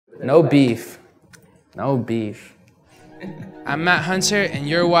No beef. No beef. I'm Matt Hunter, and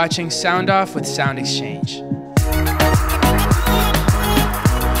you're watching Sound Off with Sound Exchange.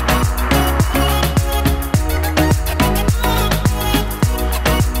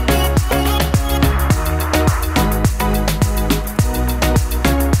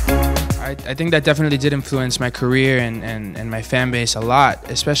 I think that definitely did influence my career and my fan base a lot,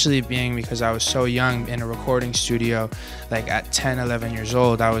 especially being because I was so young in a recording studio. Like at 10, 11 years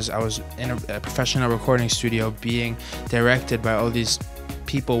old, I was in a professional recording studio being directed by all these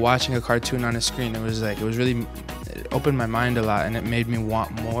people watching a cartoon on a screen. It opened my mind a lot, and it made me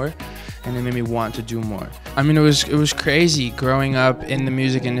want more, and it made me want to do more. I mean, it was crazy growing up in the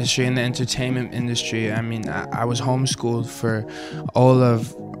music industry, in the entertainment industry. I mean, I was homeschooled for all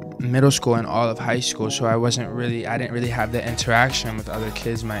of middle school and all of high school, so I didn't really have the interaction with other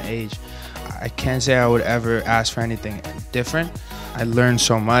kids my age. I can't say I would ever ask for anything different. I learned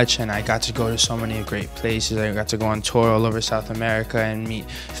so much, and I got to go to so many great places. I got to go on tour all over South America and meet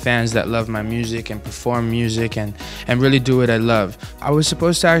fans that love my music and perform music and really do what I love. I was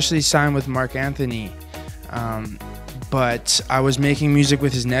supposed to actually sign with Marc Anthony, but I was making music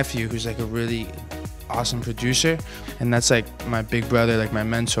with his nephew, who's like a really awesome producer, and that's like my big brother, like my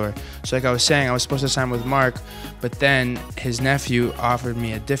mentor. So like I was saying, I was supposed to sign with Marc, but then his nephew offered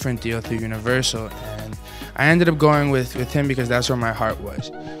me a different deal through Universal, and I ended up going with him because that's where my heart was.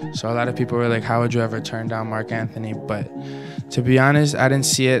 So a lot of people were like, how would you ever turn down Marc Anthony? But to be honest, I didn't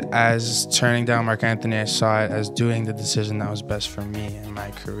see it as turning down Marc Anthony. I saw it as doing the decision that was best for me and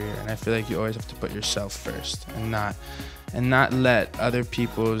my career. And I feel like you always have to put yourself first and not let other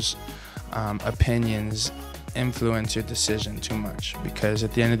people's opinions influence your decision too much, because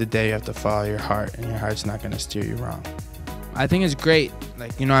at the end of the day you have to follow your heart, and your heart's not going to steer you wrong. I think it's great.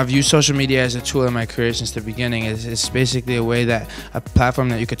 Like, you know, I've used social media as a tool in my career since the beginning. It's basically a platform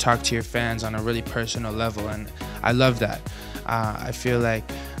that you could talk to your fans on a really personal level, and I love that. I feel like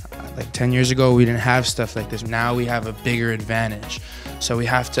 10 years ago we didn't have stuff like this. Now we have a bigger advantage. So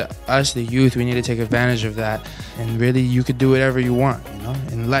us, the youth, we need to take advantage of that. And really, you could do whatever you want, you know,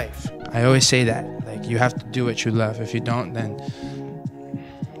 in life. I always say that. Like, you have to do what you love. If you don't, then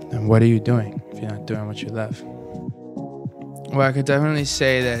what are you doing if you're not doing what you love? Well, I could definitely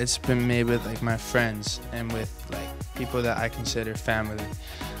say that it's been made with like my friends and with like people that I consider family.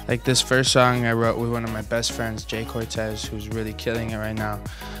 Like this first song I wrote with one of my best friends, Jay Cortez, who's really killing it right now.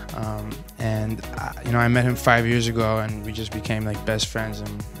 You know, I met him 5 years ago, and we just became like best friends.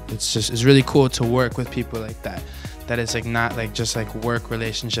 And it's really cool to work with people like that. That it's like not like just like work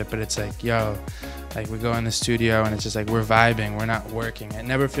relationship, but it's like, yo, like we go in the studio and it's just like we're vibing, we're not working. It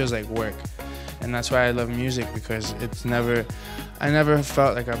never feels like work. And that's why I love music, because I never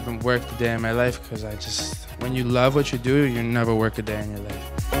felt like I've been worked a day in my life, because when you love what you do, you never work a day in your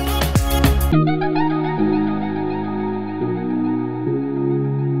life.